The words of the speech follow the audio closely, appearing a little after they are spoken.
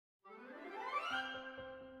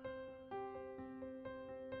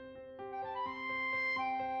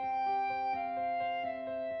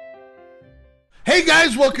Hey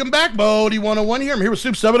guys, welcome back. Modii 101 here. I'm here with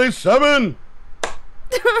Snoop 787.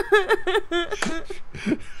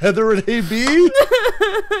 Heather and AB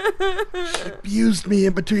abused me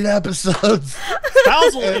in between episodes.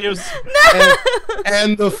 Spousal abuse.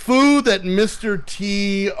 And the food that Mr.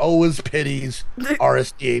 T always pities,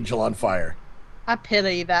 RSD Angel on fire. I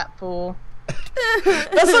pity that fool. That's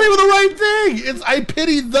not even the right thing. It's I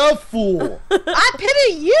pity the fool. I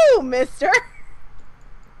pity you, mister.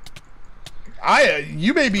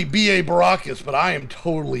 You may be B.A. Baracus, but I am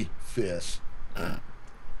totally Fizz.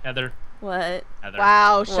 Heather. What? Heather.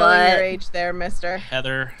 Wow, showing What? your age there, mister.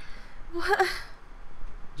 Heather. What?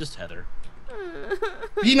 Just Heather.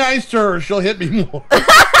 Be nice to her. She'll hit me more.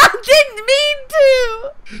 Didn't mean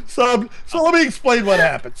to. So let me explain what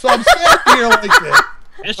happened. So I'm standing here like this.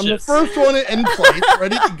 I'm the Vicious. first one in place,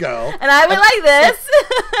 ready to go. And I went like this.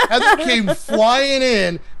 Heather came flying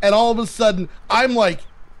in, and all of a sudden, I'm like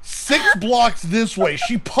 6 blocks this way.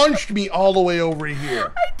 She punched me all the way over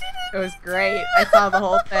here. I did It was great. I saw the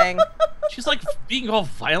whole thing. She's like being all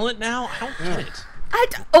violent now. I don't get it.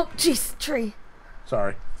 Oh, jeez, tree.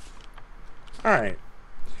 Sorry. All right.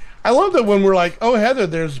 I love that when we're like, oh, Heather,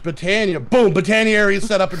 there's Britannia. Boom, Britannia area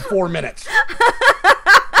set up in 4 minutes.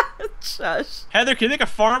 Shush. Heather, can you make a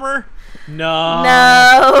farmer? No.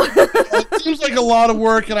 No. It seems like a lot of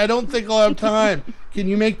work, and I don't think I'll have time. Can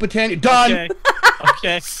you make Britannia? Done. Okay.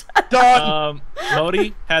 Okay. Done.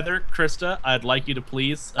 Modii, Heather, Krista, I'd like you to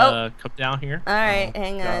please come down here. All right,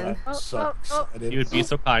 hang on. God, Oh, sucks. oh, oh. I didn't- You would be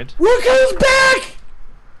so kind. Look who's back!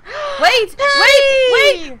 Wait.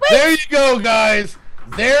 There you go, guys.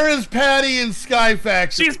 There is Patty in Sky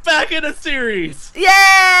Factory. She's back in a series. Yay!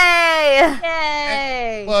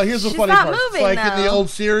 Yay! Well, here's the She's funny not part. moving, It's like in the though. old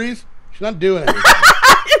series, she's not doing anything.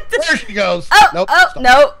 There she goes. Oh, Nope. oh, stop.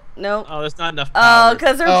 nope, nope. Oh, there's not enough Oh, power.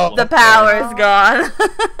 because Oh, the okay. power's gone.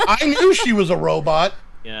 I knew she was a robot.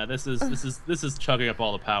 Yeah, this is chugging up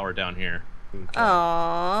all the power down here.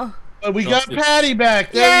 Aww. But we Don't got sleep. Patty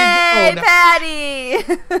back. There Yay, you go. Now,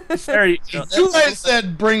 Patty! There you you guys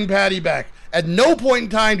said bring Patty back. At no point in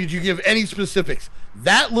time did you give any specifics.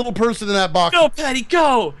 That little person in that box. Go, Patty,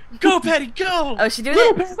 go! Go, Patty, go! Oh, she doing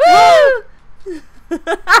it? Woo!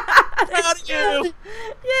 Proud of you! Yay!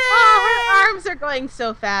 Oh, her arms are going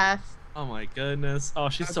so fast. Oh my goodness. Oh,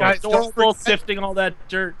 she's so Guys, don't adorable, forget- sifting all that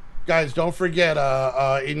dirt. Guys, don't forget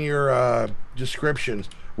in your descriptions,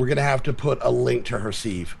 we're gonna have to put a link to her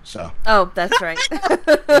sieve. So Oh, that's right.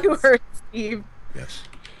 You heard Steve. yes.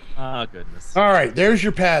 Oh, goodness. All right, there's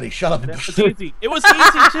your Patty. Shut up. That was easy. It was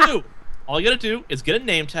easy, too. All you gotta do is get a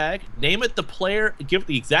name tag, name it the player, give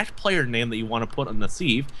the exact player name that you want to put on the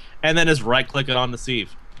sieve, and then just right-click it on the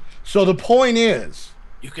sieve. So the point is,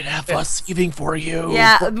 You can have us sieving for you.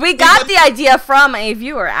 Yeah, we got the idea from a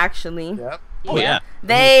viewer, actually. yep. Oh, yeah.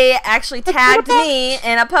 They actually tagged me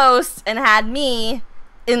in a post and had me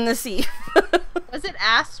in the sea. Was it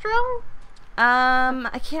Astro?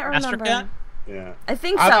 I can't remember. Astrocat? Yeah. I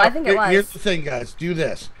think so. I think it was. Here's the thing, guys. Do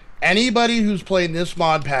this. Anybody who's playing this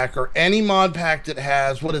mod pack or any mod pack that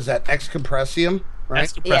has, what is that, X Compressium, right?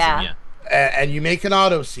 That's depressing, Yeah. yeah. And you make an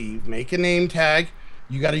auto sieve, make a name tag.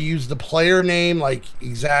 You got to use the player name, like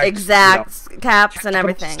Exact caps and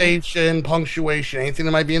everything. Station, punctuation, anything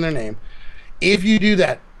that might be in their name. If you do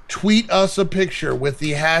that, tweet us a picture with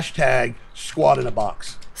the hashtag squad in a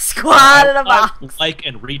box. Squad in a I box. like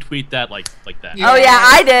and retweet that like that. Yeah. Oh yeah,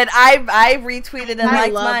 I did. I retweeted and I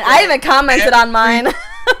liked love mine. it. I even commented on mine.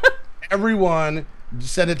 Everyone,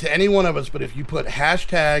 send it to any one of us, but if you put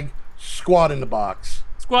hashtag squad in the box,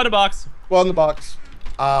 Squad in box. squad in the box,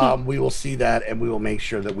 we will see that and we will make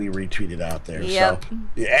sure that we retweet it out there. Yep. So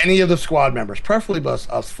yeah, any of the squad members, preferably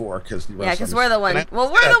us four, because Yeah, because we're the ones.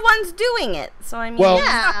 Well, we're the ones doing it. So I mean. Well,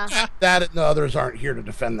 Yeah. that and the others aren't here to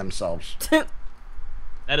defend themselves.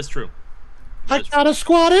 That is true. I got a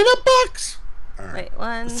squad in a box. All right. Wait,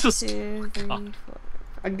 1, It's just- 2, 3, 4.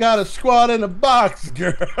 I got a squad in a box,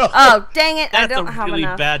 girl. Oh dang it! I That's don't a have really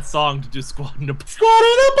enough. bad song to do squad in a box. Squad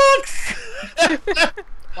in a box.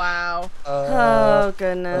 Wow. Oh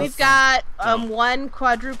goodness. We've got one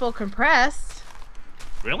quadruple compressed.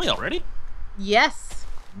 Really? Already? Yes.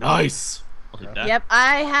 Nice. I'll take that. Yep.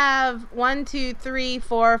 I have 1, 2, 3,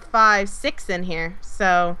 4, 5, 6 in here.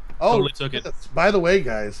 So Oh, Totally took it. by the way,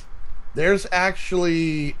 guys, there's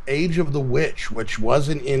actually Age of the Witch, which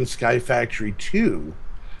wasn't in Sky Factory 2,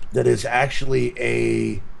 that is actually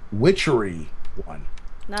a witchery one.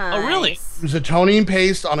 Nice. Oh, really? Use a toning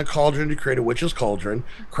paste on a cauldron to create a witch's cauldron,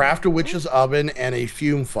 craft a witch's oven and a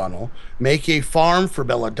fume funnel, make a farm for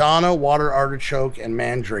belladonna, water artichoke, and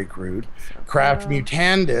mandrake root, craft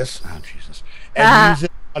mutandis, oh Jesus, and use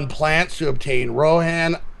it on plants to obtain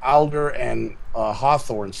rohan, alder and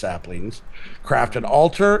hawthorn saplings. Craft an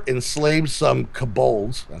altar, enslave some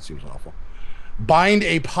kobolds. That seems awful. Bind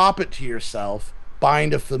a poppet to yourself,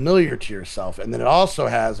 bind a familiar to yourself, and then it also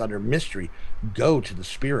has under mystery, go to the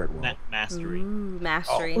spirit world. Mastery. Ooh,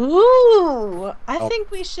 mastery. Ooh, I Oh. think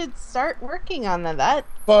we should start working on that.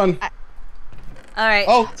 Fun. All right.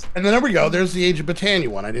 Oh, and then there we go. There's the Age of Britannia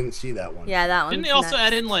one. I didn't see that one. Yeah, that one. Didn't they also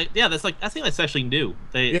add in like that's like I think that's actually new.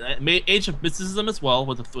 They made Age of Mysticism as well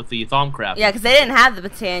with the Thaumcraft. Yeah, because they didn't have the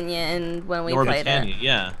Britannia in when we Nor played Britannia, it.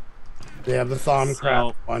 They yeah. have the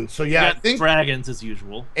Thaumcraft one. So yeah, I think dragons as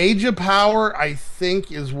usual. Age of Power, I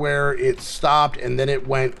think, is where it stopped, and then it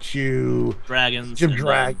went to Dragons. Age of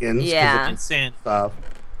Dragons, 'cause Yeah. it Insanity. stuff,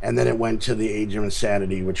 and then it went to the Age of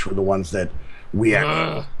Insanity, which were the ones that we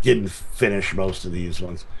actually didn't finish. Most of these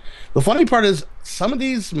ones. The funny part is, some of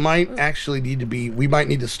these might actually need to be. We might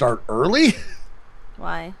need to start early.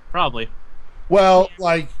 Why? Probably. Well,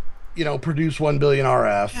 like, produce 1 billion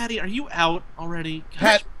RF. Patty, are you out already?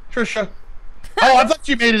 Pat, Trisha. Oh, I thought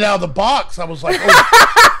you made it out of the box. I was like,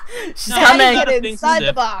 oh, She's No, Patty, coming. got get things inside to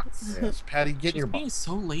the dip. box. yes, Patty, get in She's your being box.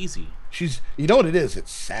 so lazy. You know what it is?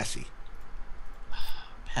 It's sassy.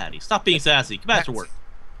 Patty, stop being sassy. Get back to work.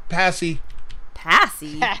 Passy.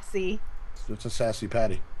 Passy. Passy. It's a sassy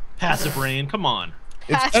Patty. Passive rain. Come on.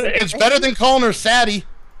 It's better than calling her Sadie.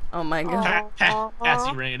 Oh my god.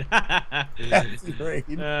 Passy rain. Passy rain.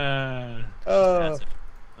 Passive.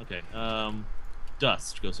 Okay.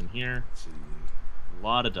 Dust goes in here. Let's see. A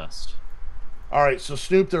lot of dust. All right, so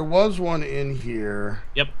Snoop, there was one in here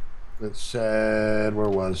Yep. that said, where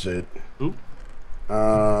was it? Ooh.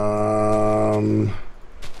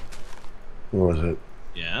 Where was it?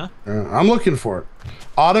 Yeah. I'm looking for it.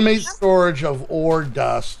 Automate storage of ore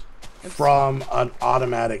dust from an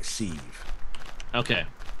automatic sieve. Okay.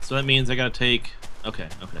 So that means I gotta take. Okay.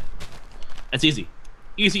 That's easy.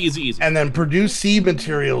 Easy. And then produce seed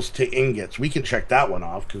materials to ingots. We can check that one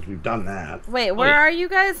off because we've done that. Wait, where are you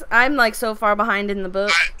guys? I'm like so far behind in the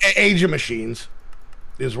book. Age of Machines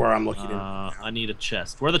is where I'm looking at. I need a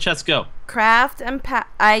chest. Where the chests go? Craft and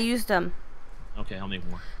I used them. Okay, I'll make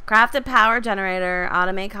more. Crafted power generator,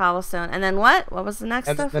 automate cobblestone, and then what? What was the next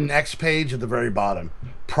And stuff? the next page at the very bottom.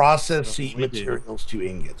 Process So seed we do. materials to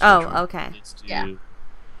ingots. Oh, okay. Let's do Yeah.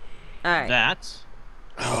 All right. that.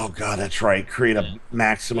 Oh, God, that's right. Create a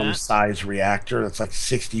maximum That. size reactor that's like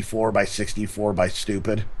 64 by 64 by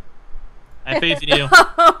stupid. I have faith in you.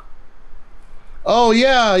 Oh,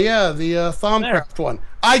 yeah, the Thaumcraft one.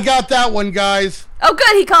 I got that one, guys. Oh,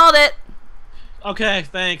 good. He called it. Okay,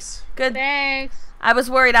 thanks. Good. Thanks. I was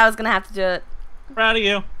worried I was gonna have to do it. Proud of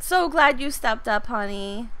you. So glad you stepped up,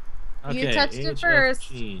 honey. Okay, touched it Age of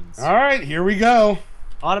first. Machines. All right, here we go.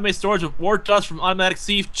 Automate storage of ore dust from automatic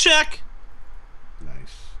sieve. Check.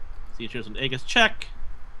 Nice. See cheers and eggs. Check.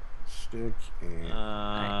 Stick and...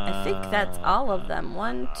 I think that's all of them.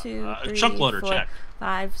 1, 2, 3, chunk loader 4, check.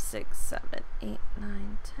 5, 6, 7, 8,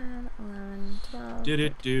 9, 10, 11, 12.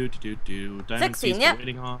 Do. Diamond 16, seeds yep.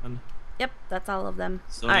 waiting on. Yep, that's all of them.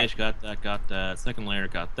 Stone All right. Age got that. Second layer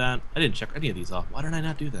got that. I didn't check any of these off. Why did I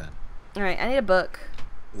not do that? All right, I need a book.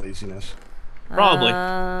 laziness. Probably.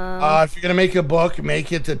 If you're going to make a book,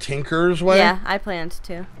 make it the Tinker's way. Yeah, I planned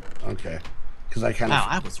to. Okay. Because I kind Wow,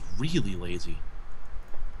 of... I was really lazy.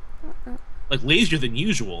 Like lazier than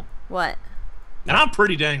usual. What? And I'm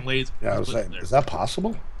pretty dang lazy. Yeah, I was Let's saying, put it is there. that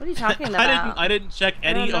possible? What are you talking about? I didn't check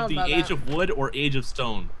don't any know of the about Age that. of Wood or Age of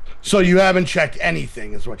Stone. So you haven't checked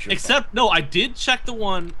anything, is what you're saying. Except, no, I did check the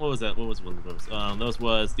one. What was that? What was those? Those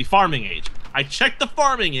was the farming age. I checked the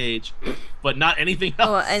farming age, but not anything else.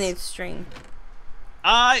 Oh, I need string.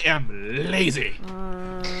 I am lazy.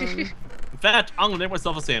 In fact, I'm gonna make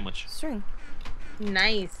myself a sandwich. String.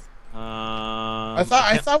 Nice. I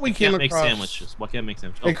thought we came can't make across... sandwiches. Why can't I make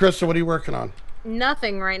sandwiches? Hey, Krista, what are you working on?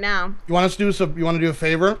 Nothing right now. You want us to do some? You want to do a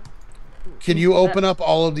favor? Can you open up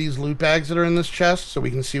all of these loot bags that are in this chest so we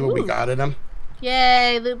can see what we Ooh. got in them?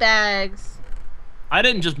 Yay, loot bags. I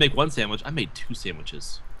didn't just make one sandwich. I made 2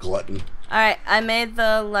 sandwiches. Glutton. All right, I made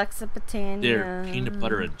the Lexipotania. They're peanut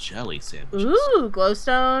butter and jelly sandwiches. Ooh,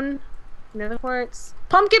 glowstone. Nether quartz.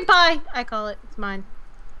 Pumpkin pie, I call it. It's mine.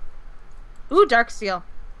 Ooh, dark steel.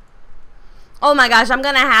 Oh my gosh, I'm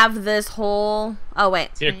gonna have this whole. Oh wait.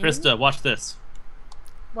 Here, Krista, watch this.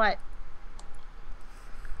 What?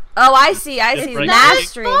 Oh, I see. I It's see. right Not as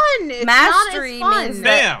Mastery. fun. It's Mastery not as fun. means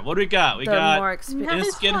that- Bam! What do we got? We the got more an experience. Not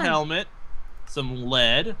as Iskin fun. helmet, some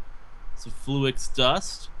lead, some fluix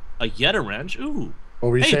dust, a Yeta wrench. Ooh. What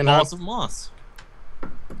were you Hey, saying? balls Hon? of moss.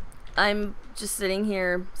 I'm just sitting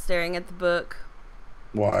here staring at the book.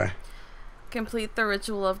 Why? Complete the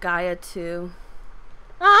ritual of Gaia 2.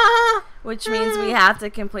 Ah! Which means we have to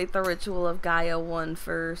complete the ritual of Gaia 1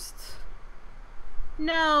 first.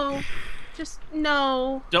 No. Just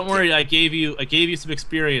no. Don't worry, I gave you some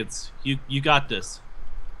experience. You got this.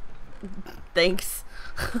 Thanks.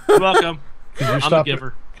 You're welcome. Could you I'm stop? a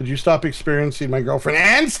giver. Could you stop experiencing my girlfriend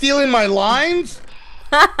and stealing my lines?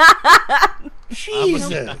 Jesus.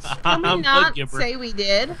 Can we I'm a not giver. say we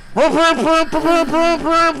did? I'm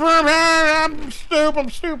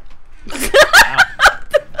Snoop.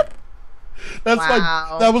 That's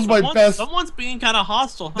Wow. that was my best. Someone's being kind of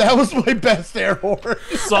hostile. Huh? That was my best air horn.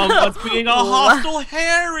 Someone's being a hostile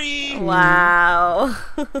Harry. Wow.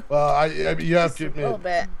 Well, you have to A little admit.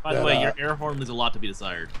 bit. By the way, your air horn leaves a lot to be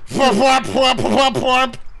desired.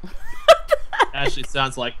 Actually,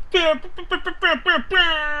 sounds like.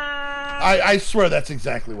 I swear that's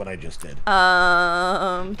exactly what I just did.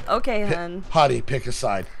 Okay, hun. Hottie, pick a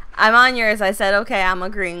side. I'm on yours. I said, okay, I'm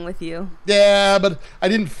agreeing with you. Yeah, but I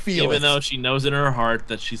didn't feel Even it. though she knows in her heart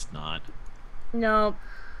that she's not. Nope.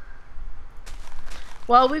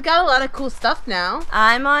 Well, we've got a lot of cool stuff now.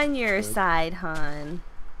 I'm on your side, hun.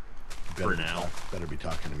 For now. Better be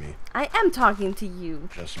talking to me. I am talking to you.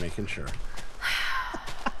 Just making sure.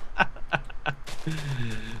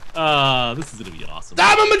 This is gonna be awesome.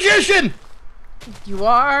 I'm a magician! You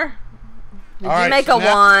are. Did All you right, make so a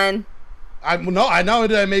now- wand? I not only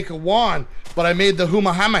did I make a wand, but I made the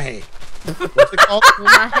Humahamahe. What's it called?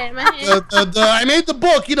 I made the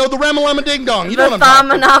book, the Ramalama Ding Dong. You know The what I'm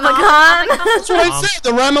talking about. Thaumanomicon? That's what I said, the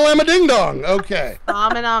Ramalama Ding Dong. Okay.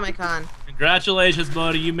 Abominomicon. Congratulations,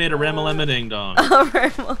 buddy. You made a Ramalama Ding Dong.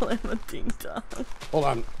 Ding dong. Hold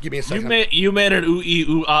on. Give me a second. You made an ooh ee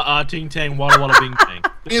ooh ah ah ting tang walla walla bing tang.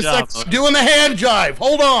 Give me a Good job, second. buddy. Doing the hand jive.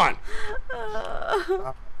 Hold on.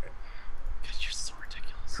 God, you're so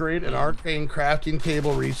ridiculous. Create an arcane crafting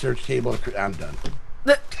table, research table. I'm done.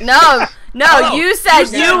 No, No, you said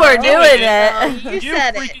you you said were no, doing no, it. you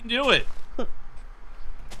said it. freaking do it. I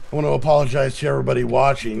want to apologize to everybody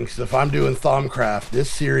watching, because if I'm doing Thumbcraft, this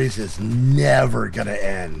series is never going to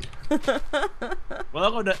end.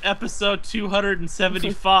 Welcome to episode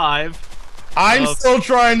 275. I'm Of still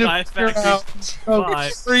trying to Sci figure Factory out the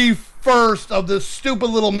 5. very first of this stupid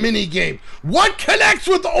little mini game. What connects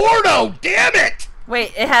with Ordo? Damn it!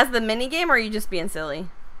 Wait, it has the mini game, or are you just being silly?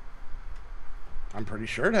 I'm pretty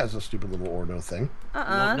sure it has a stupid little Ordo thing.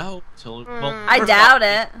 Well, no, till, well, I first doubt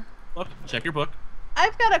off, it. Look, check your book.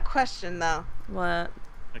 I've got a question though. What?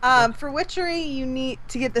 Check your book. For witchery, you need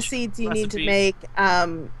to get the seeds. You need to Recipe. make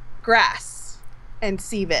grass and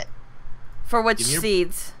sieve it. For which Give me your-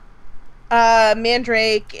 seeds?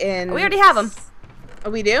 Mandrake and. We already have them. Oh,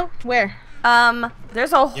 we do. Where?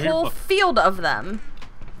 There's a Give me your whole book. field of them.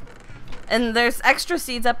 And there's extra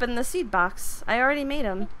seeds up in the seed box. I already made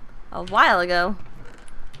them a while ago.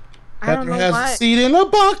 I don't know has why. a seed in a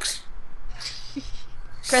box.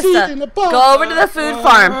 Seed in a Krista, box. go over to the food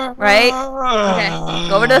farm, right? Okay.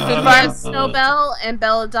 Go over to the food We farm. have Snowbell and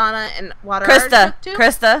Belladonna and Water.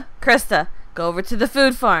 Krista, go over to the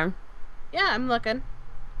food farm. Yeah, I'm looking.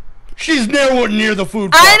 She's near the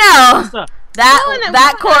food farm. I know! Krista, That No, and I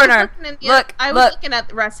that was- I was corner. looking at the- Look, I was look, looking at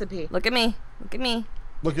the recipe. look at me. Look at me.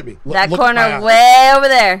 Look at me. That look at my corner eye. way over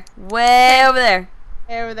there. Way over there.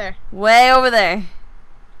 Hey, over there. Way over there.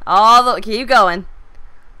 All the keep going.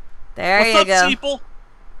 There what's you up, go. sheeple?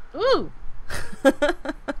 Ooh.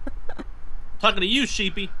 Talking to you,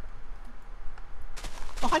 sheepy.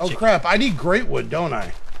 Oh, hi, Oh chick. crap! I need great wood, don't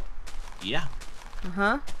I? Yeah.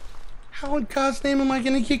 Uh-huh. How in God's name am I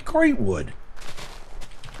gonna get great wood?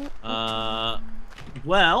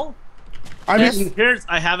 Well, I Yes. mean,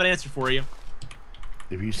 I have an answer for you.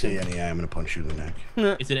 if you say any, I'm gonna punch you in the neck.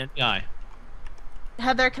 It's an NEI.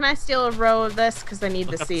 Heather, can I steal a row of this? Because I need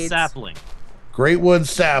Look the up seeds. sapling. Great wood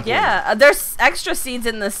sapling. Yeah, there's extra seeds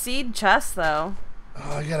in the seed chest though.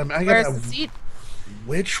 Oh, I got Where's a the seed?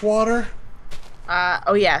 witch water.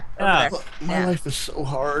 Oh yeah, over Yeah. there. My Yeah. life is so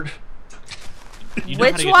hard. You know how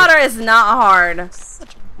to Witch get water is not hard.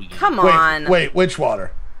 Such a weird. Come on. Wait, witch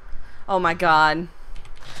water. Oh my god.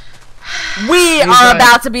 We are guys-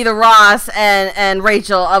 about to be the Ross and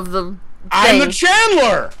Rachel of the I'm the thing.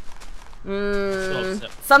 Chandler. So,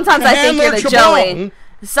 Sometimes I think you're the Chandler Joey. Chabon.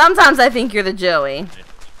 Sometimes I think you're the Joey.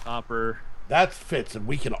 Copper. That fits, and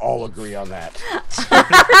we can all agree on that.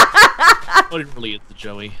 But it really is the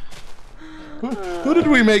Joey. Who did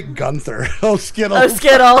we make Gunther? Oh, Skittles. Oh,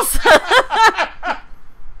 Skittles.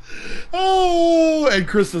 Oh, and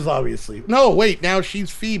Krista's obviously. No, wait, now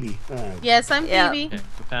she's Phoebe. Yes, I'm Yeah. Phoebe. Okay,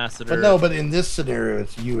 capacitor. But no, but in this scenario,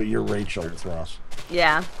 it's you're Rachel, it's Ross.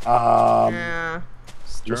 Yeah. Yeah.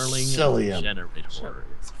 Sterling Cillian. generator.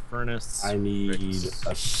 It's a furnace. I need bricks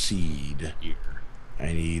a seed. here.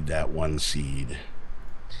 I need that one seed.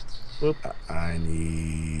 Whoop. I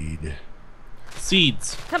need...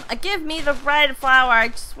 Seeds. Come, give me the red flower. I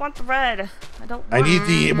just want the red. I don't want... I need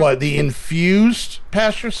the, what, the infused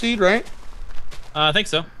pasture seed, right? I think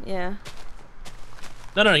so. Yeah.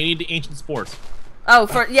 No, you need the ancient spores. Oh,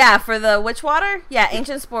 for the witch water? Yeah,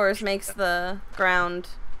 ancient spores makes the ground.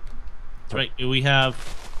 That's right. We have...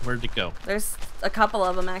 Where'd it go? There's a couple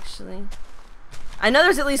of them, actually. I know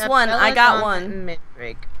there's at least one. I got one.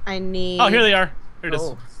 Mandrake. I need... Oh, here they are. Here it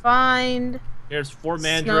is. Find... Here's 4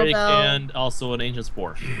 mandrake Snowbell. and also an ancient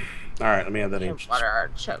spore. All right, let me have that ancient. Water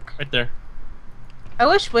artichoke. Right there. I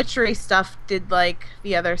wish witchery stuff did like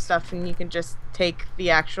the other stuff, and you can just take the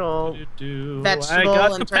actual I vegetable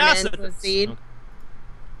got and turn it into a capacitors. seed.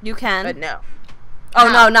 You can. But no. Oh,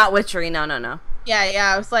 No. no, not witchery. No.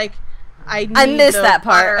 Yeah. I was like, I missed the that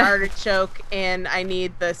part. water artichoke, and I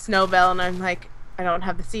need the snowbell, and I'm like, I don't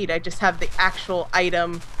have the seed. I just have the actual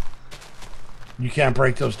item. You can't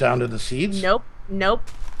break those down to the seeds? Nope.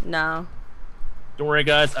 No. Don't worry,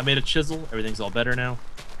 guys. I made a chisel. Everything's all better now.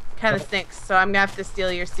 Kind of stinks. So I'm gonna have to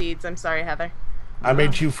steal your seeds. I'm sorry, Heather. I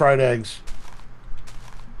made 2 fried eggs.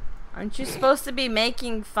 Aren't you supposed to be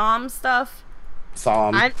making thom stuff?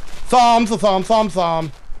 Thom. I-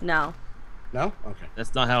 Thom. No. No? Okay.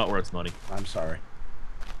 That's not how it works, Modii. I'm sorry.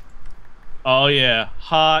 Oh, yeah.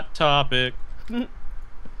 Hot topic. Is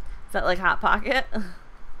that like Hot Pocket?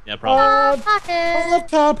 Yeah, probably. Hot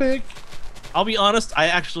topic. I'll be honest. I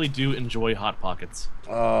actually do enjoy Hot Pockets.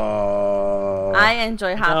 I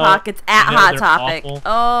enjoy Hot know- Pockets at I know Hot they're Topic. awful.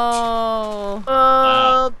 Oh.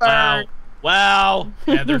 Oh, burn. Wow.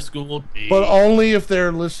 Heather schooled me. But only if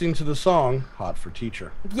they're listening to the song Hot for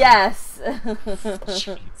Teacher. Yes.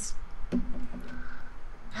 Jeez.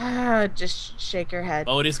 Just shake your head.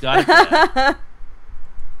 Modi's got it.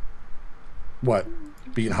 What?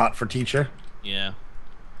 Being hot for teacher? Yeah.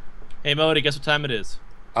 Hey, Modii, guess what time it is?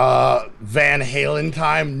 Van Halen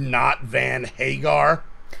time, not Van Hagar.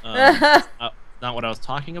 Not what I was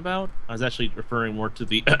talking about. I was actually referring more to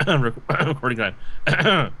the recording time.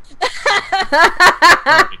 Sorry.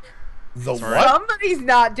 The Sorry. what? Somebody's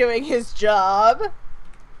not doing his job.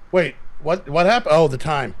 Wait, what happened? Oh, the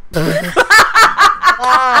time.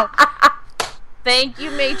 Wow. Thank you,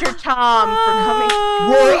 Major Tom, for coming.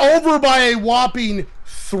 We're over by a whopping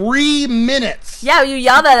 3 minutes. Yeah, you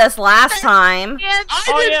yelled at us last time. I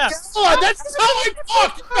Oh, didn't yeah. yell. That's how I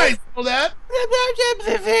talk. You guys know that?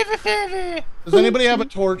 Does anybody have a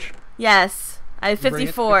torch? Yes. I have Bring it.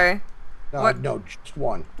 54. No, What? no, just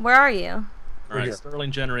one. Where are you? All Right right, here.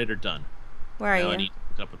 Sterling generator done. Where are Now I you? need to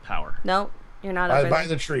hook up with power. No, you're not over Behind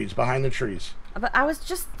there. the trees. Behind the trees. But I was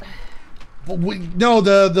just... No,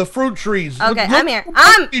 the fruit trees. Okay, Look- I'm here.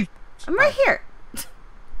 I'm right here.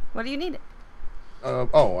 What do you need?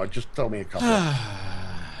 Just tell me a couple.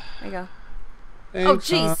 There you go. Thanks,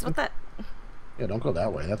 Jeez, what that... Yeah, don't go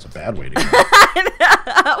that way. That's a bad way to go.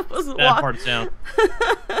 I was That walking. part's down.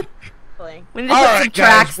 We need to All put some right,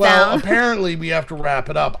 tracks guys. Well, down. apparently we have to wrap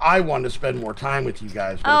it up. I wanted to spend more time with you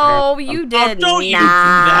guys. But Oh, you did don't you do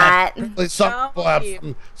not. apparently some No, people have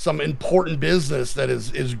Steve. some important business that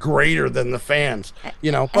is greater than the fans.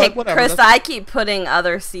 You know, Hey, but whatever. Chris, that's- I keep putting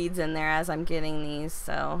other seeds in there as I'm getting these,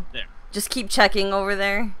 so There. just keep checking over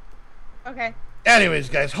there. Okay. Anyways,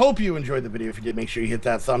 guys, hope you enjoyed the video. If you did, make sure you hit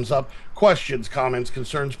that thumbs up. Questions, comments,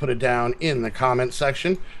 concerns, put it down in the comment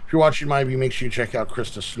section. If you're watching my view, make sure you check out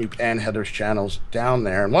Krista, Snoop, and Heather's channels down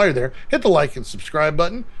there. And while you're there, hit the like and subscribe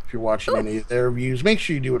button. If you're watching any of their views, make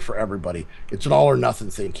sure you do it for everybody. It's an all or nothing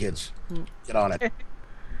thing, kids. Get on it.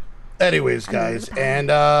 Anyways, guys, and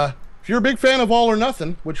if you're a big fan of All or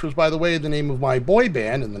Nothing, which was, by the way, the name of my boy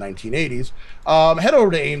band in the 1980s, head over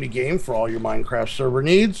to AIM to Game for all your Minecraft server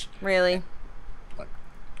needs. Really? What?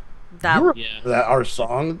 That You remember Yeah. that our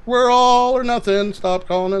song, "We're All or Nothing." Stop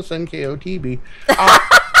calling us NKOTB.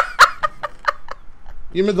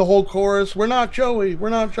 You made the whole chorus. We're not Joey. We're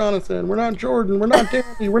not Jonathan. We're not Jordan. We're not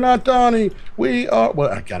Danny. We're not Donnie. We are. Well,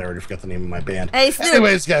 I already forgot the name of my band. Hey, Snoop.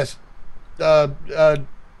 Anyways, guys,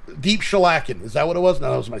 Deep Shellackin'. Is that what it was?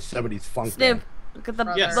 No, that was my 70s funk Snoop, band. look at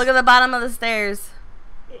the Yes. look at the bottom of the stairs.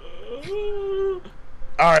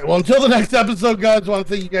 All right. Well, until the next episode, guys, I want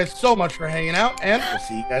to thank you guys so much for hanging out, and we'll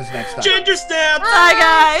see you guys next time. Ginger snaps. Bye,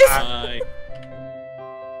 guys. Bye.